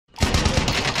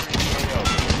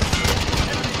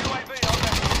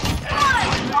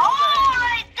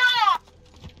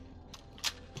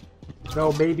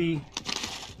Go, baby.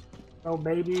 Go,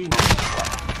 baby.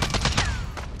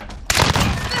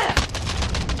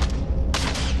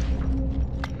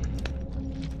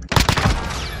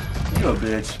 You a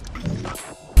bitch.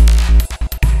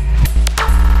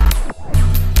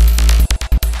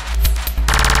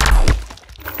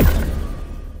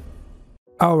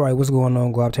 Alright, what's going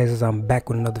on, Glob Chasers? I'm back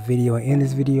with another video, and in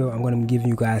this video I'm going to be giving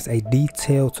you guys a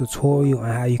detailed tutorial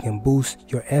on how you can boost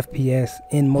your FPS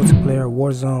in multiplayer,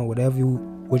 Warzone,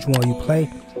 which one you play.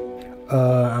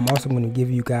 I'm also going to give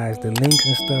you guys the links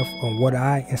and stuff on what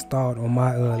I installed on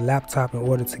my laptop in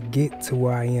order to get to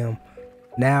where I am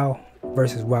now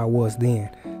versus where I was then.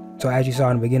 So as you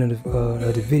saw in the beginning of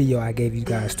the video, I gave you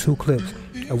guys two clips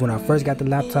of when I first got the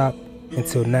laptop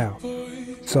until now.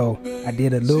 So I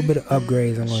did a little bit of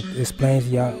upgrades. I'm going to explain to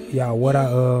y'all what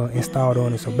I installed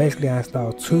on it. So basically I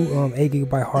installed two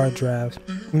 8GB hard drives,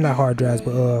 not hard drives,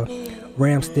 but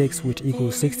RAM sticks, which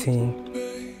equals 16,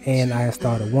 and I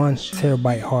installed a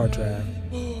 1TB hard drive.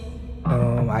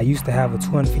 I used to have a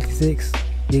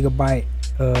 256GB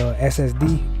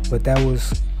SSD, but that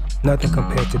was nothing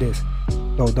compared to this.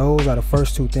 So those are the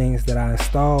first two things that I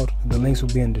installed. The links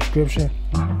will be in the description.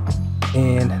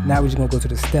 And now we're just gonna go to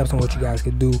the steps on what you guys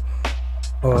can do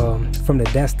from the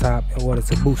desktop in order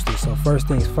to boost it. So first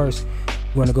things first,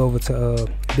 you want to go over to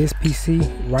this PC,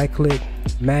 right click,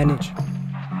 manage,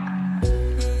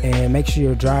 and make sure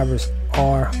your drivers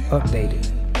are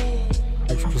updated.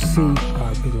 As you can see,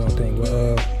 I'll pick the wrong thing,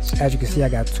 but as you can see, I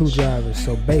got two drivers.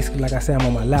 So basically, like I said, I'm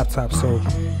on my laptop, so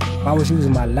if I was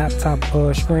using my laptop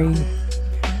screen,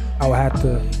 I would have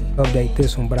to update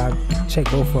this one, but I check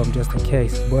both of them just in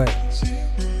case. But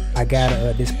I got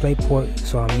a display port,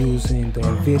 so I'm using the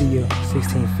Nvidia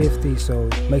 1650, so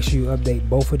make sure you update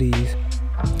both of these.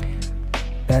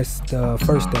 That's the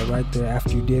first step right there.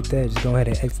 After you did that, just go ahead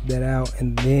and exit that out,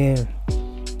 and then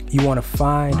you want to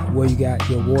find where you got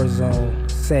your Warzone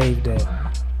saved at,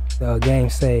 the game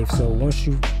saved. So once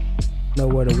you know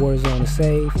where the Warzone is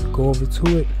saved, go over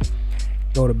to it,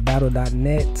 go to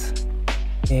battle.net,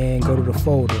 and go to the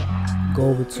folder. Go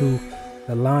over to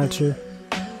the launcher,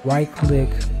 right click,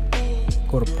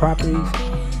 go to properties,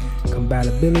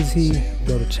 compatibility,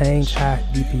 go to change high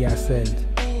DPI settings.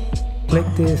 Click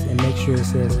this and make sure it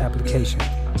says application.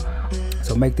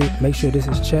 So make sure this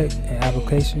is checked and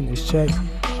application is checked.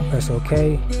 Press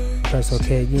OK, press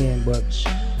OK again, but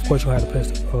of course you have to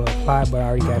press apply, but I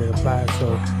already got it applied,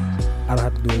 so I don't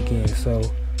have to do it again. So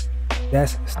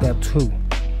that's step 2.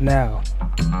 Now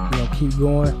you're gonna keep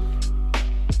going.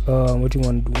 What you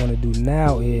want to do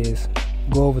now is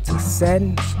go over to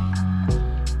settings,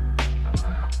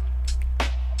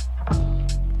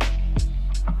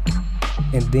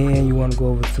 and then you want to go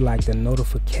over to like the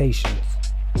notifications.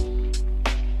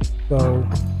 So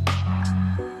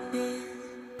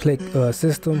click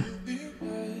system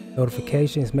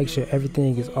notifications, make sure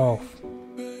everything is off.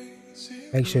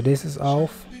 Make sure this is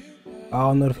off,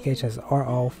 all notifications are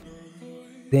off.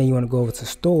 Then you want to go over to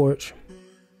storage,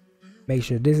 make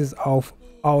sure this is off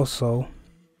also,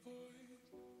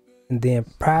 and then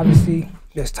privacy,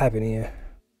 just type it in.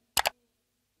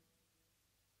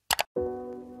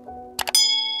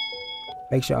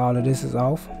 Make sure all of this is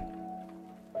off.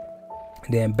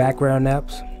 And then background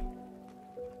apps,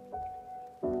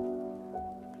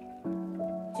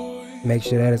 make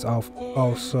sure that is off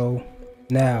also.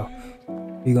 Now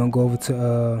we're gonna go over to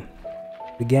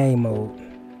the game mode.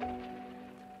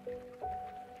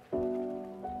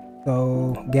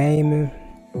 So gaming,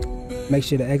 make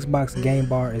sure the Xbox game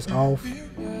bar is off.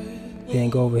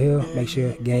 Then go over here, make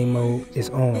sure game mode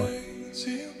is on.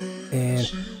 And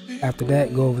after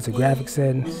that, go over to graphic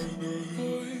settings.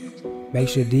 Make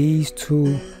sure these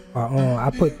two are on.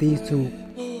 I put these two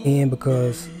in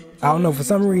because I don't know, for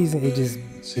some reason it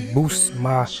boosts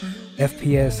my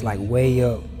FPS like way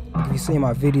up. If you see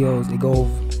my videos, it goes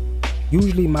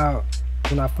usually when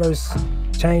I first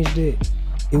changed it,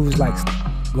 it was like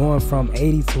going from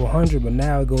 80 to 100, but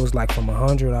now it goes like from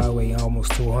 100 all the way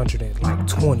almost to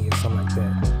 120 or something like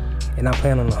that. And I'm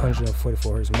playing on a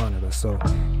 144 Hz monitor, so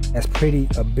that's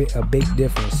a big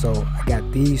difference. So I got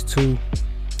these two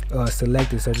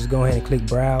selected, so just go ahead and click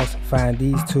browse, find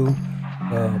these two,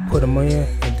 put them in,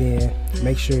 and then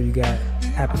make sure you got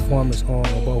high performance on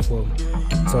both of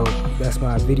them. So that's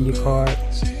my video card,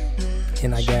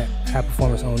 and I got high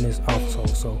performance on this also.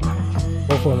 So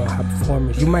both of them are high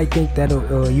performance. You might think that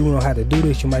you know how to do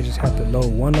this, you might just have to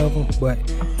load one of them, but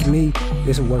to me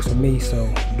this works for me, so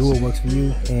do what works for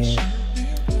you. And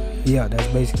yeah, that's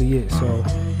basically it. So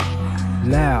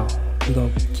now we're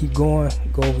gonna keep going,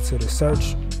 go over to the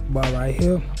search bar right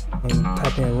here and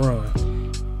type in run.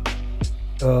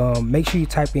 Make sure you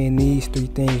type in these 3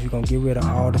 things. You're gonna get rid of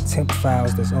all the temp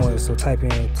files that's on it. So type in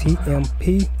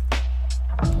TMP.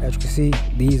 As you can see,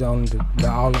 these are only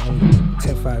all the only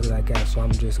temp files that I got. So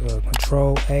I'm just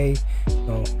Control A,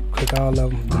 click all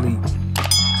of them, delete.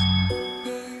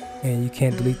 And you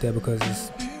can't delete that because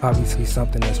it's obviously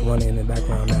something that's running in the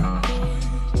background now.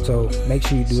 So make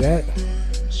sure you do that.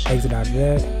 Exit out of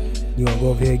that. You're gonna go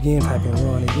over here again, type in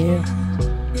run again,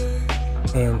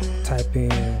 and type in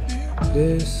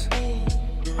this.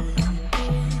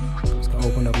 It's gonna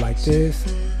open up like this.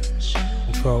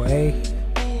 Control A.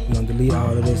 You're gonna delete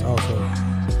all of this also.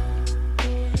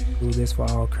 Do this for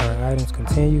all current items.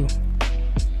 Continue.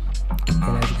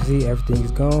 And as you can see, everything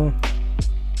is gone.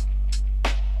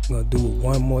 I'm gonna do it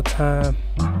one more time.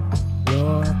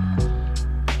 Run.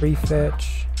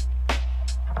 Prefetch.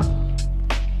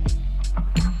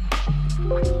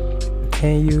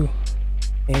 Continue.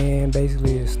 And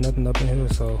basically it's nothing up in here,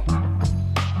 so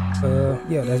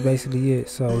yeah, that's basically it.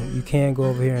 So you can go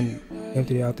over here and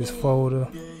empty out this folder,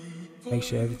 make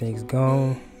sure everything's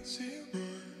gone.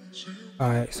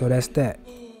 Alright, so that's that.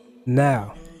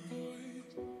 Now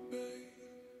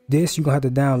this you're gonna have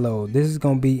to download. This is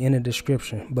gonna be in the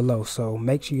description below, so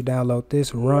make sure you download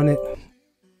this, run it,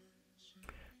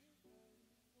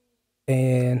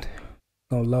 and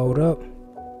gonna load up.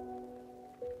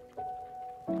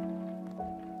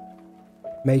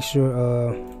 Make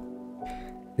sure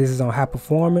this is on high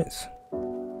performance.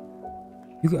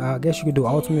 You can, I guess you could do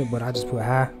ultimate, but I just put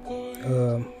high.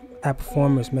 High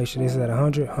performance. Make sure this is at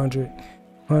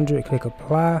 100. Click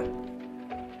apply.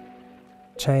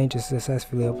 Change is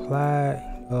successfully applied.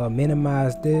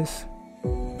 Minimize this.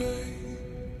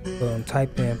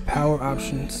 Type in power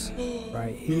options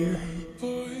right here.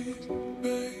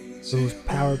 Choose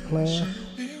power plan.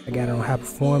 I got it on high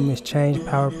performance. Change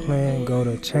power plan. Go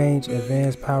to change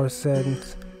advanced power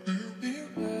settings.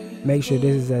 Make sure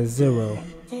this is at 0.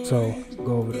 So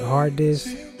go over the hard disk.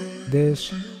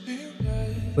 This.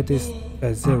 Put this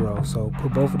at 0. So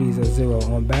put both of these at 0.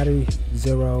 On battery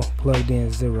 0. Plugged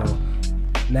in 0.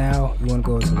 Now you want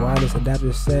to go to wireless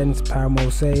adapter settings. Power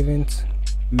mode savings.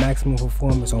 Maximum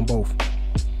performance on both.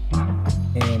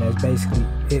 And that's basically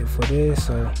it for this.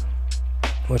 So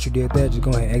once you did that, just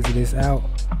go ahead and exit this out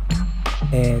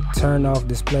and turn off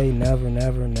display. Never.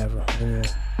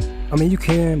 And, I mean, you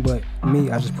can, but me,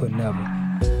 I just put never.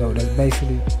 So that's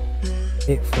basically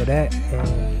it for that.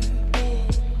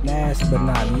 And last but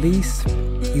not least,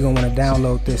 you're gonna want to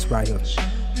download this right here.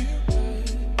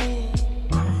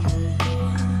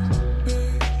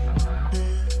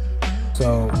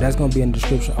 So that's gonna be in the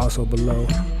description also below.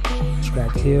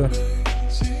 Extract here.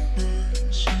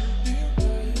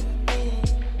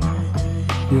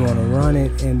 You want to run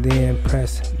it and then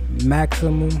press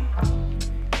maximum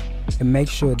and make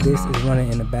sure this is running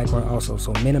in the background also.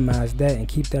 So minimize that and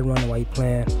keep that running while you're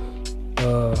playing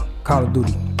Call of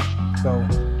Duty. So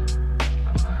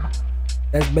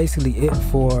that's basically it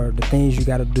for the things you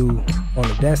got to do on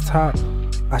the desktop.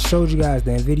 I showed you guys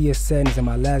the Nvidia settings in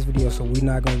my last video, so we're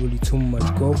not going to really too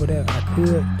much go over that. I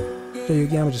could show you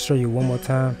again. I'm going to just show you one more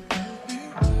time.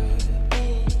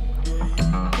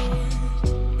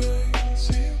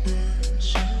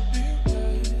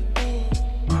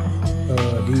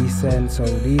 These settings, so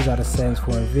these are the settings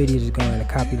for Nvidia. Just go ahead and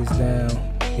copy this down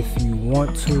if you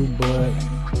want to, but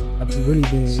I've really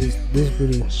been this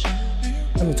really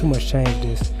haven't too much changed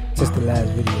this since the last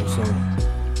video. So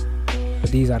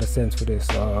but these are the settings for this,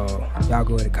 so y'all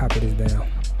go ahead and copy this down,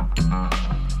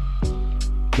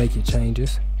 make your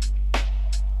changes.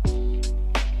 I'm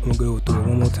gonna go through it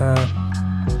one more time.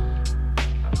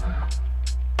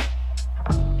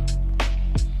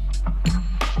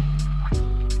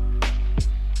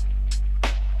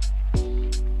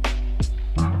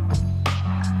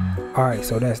 Alright,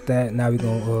 so that's that. Now we're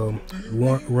gonna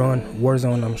run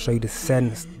Warzone. I'm gonna show you the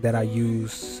settings that I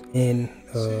use in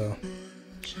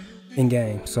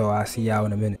game. So I'll see y'all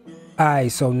in a minute.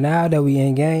 Alright, so now that we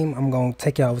in game, I'm gonna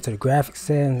take y'all over to the graphics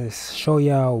settings and show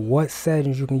y'all what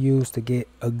settings you can use to get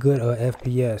a good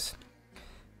FPS.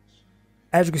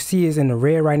 As you can see, it's in the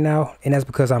red right now, and that's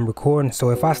because I'm recording.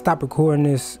 So if I stop recording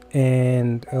this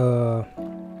and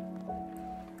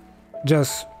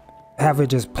just have it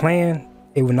just playing,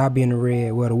 it will not be in the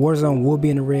red. Well, the Warzone will be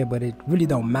in the red, but it really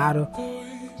don't matter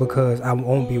because I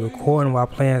won't be recording while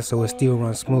playing, so it still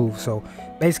runs smooth. So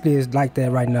basically it's like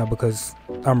that right now because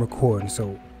I'm recording,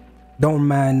 so don't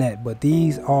mind that. But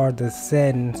these are the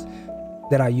settings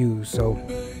that I use. So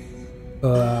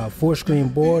full screen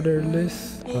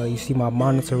borderless, you see my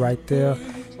monitor right there,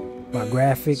 my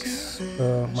graphics,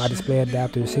 my display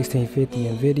adapter 1650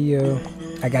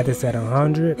 Nvidia. I got this at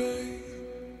 100.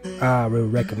 I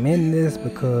would recommend this,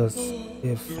 because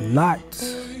if not,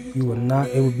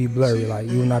 it would be blurry, like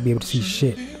you will not be able to see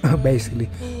shit basically.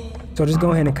 So just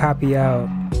go ahead and copy out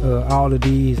all of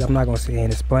these. I'm not gonna sit here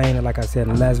and explain it. Like I said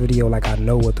in the last video, like I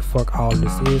know what the fuck all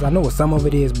this is. I know what some of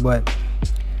it is, but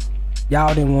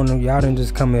y'all didn't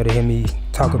just come here to hear me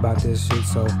talk about this shit.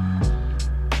 So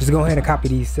just go ahead and copy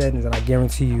these settings, and I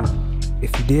guarantee you,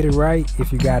 if you did it right,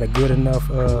 if you got a good enough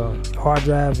hard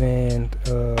drive and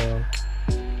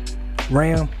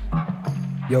RAM,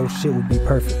 your shit would be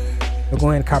perfect. So go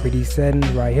ahead and copy these settings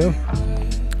right here,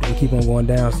 and keep on going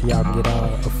down so y'all can get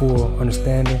a full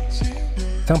understanding.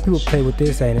 Some people play with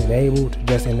this and enabled,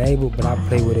 just enabled, but I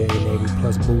play with it enabled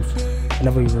plus boost. I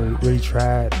never even really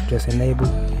tried just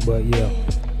enabled, but yeah,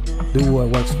 do what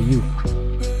works for you.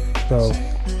 So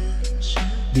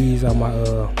these are my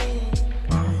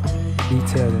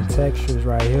details and textures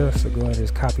right here. So go ahead and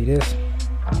just copy this.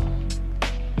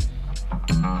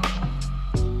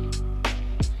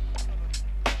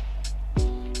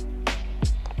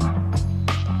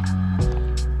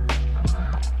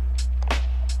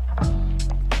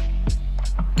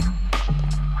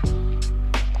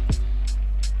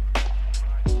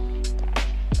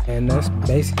 And that's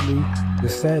basically the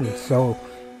settings. So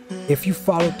if you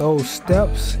followed those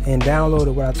steps and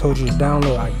downloaded what I told you to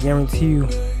download, I guarantee you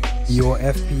your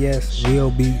FPS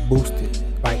will be boosted,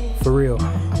 like for real.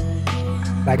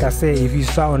 Like I said, if you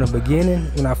saw in the beginning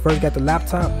when I first got the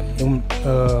laptop, and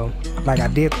like I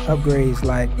did upgrades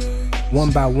like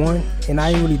one by one, and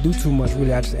I didn't really do too much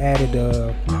really. I just added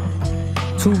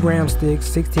 2 RAM sticks,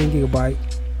 16 gigabyte,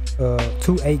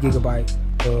 2 8 gigabyte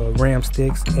RAM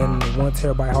sticks, and 1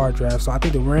 terabyte hard drive. So I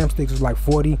think the RAM sticks was like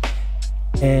 40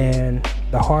 and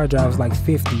the hard drive was like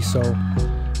 50. So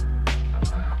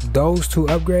those 2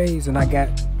 upgrades, and I got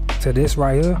to this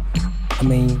right here, I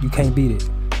mean, you can't beat it.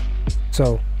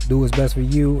 So do what's best for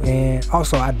you. And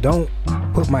also, I don't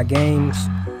put my games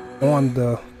on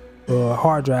the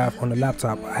hard drive on the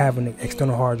laptop. I have an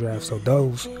external hard drive, so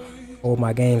those are where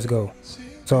my games go.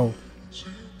 So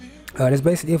that's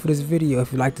basically it for this video.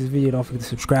 If you like this video, don't forget to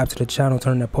subscribe to the channel,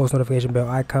 turn on that post notification bell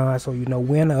icon so you know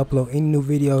when I upload any new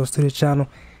videos to the channel.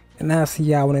 And I'll see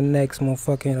y'all in the next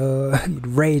motherfucking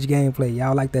rage gameplay.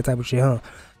 Y'all like that type of shit, huh?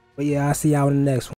 But yeah, I'll see y'all in the next one.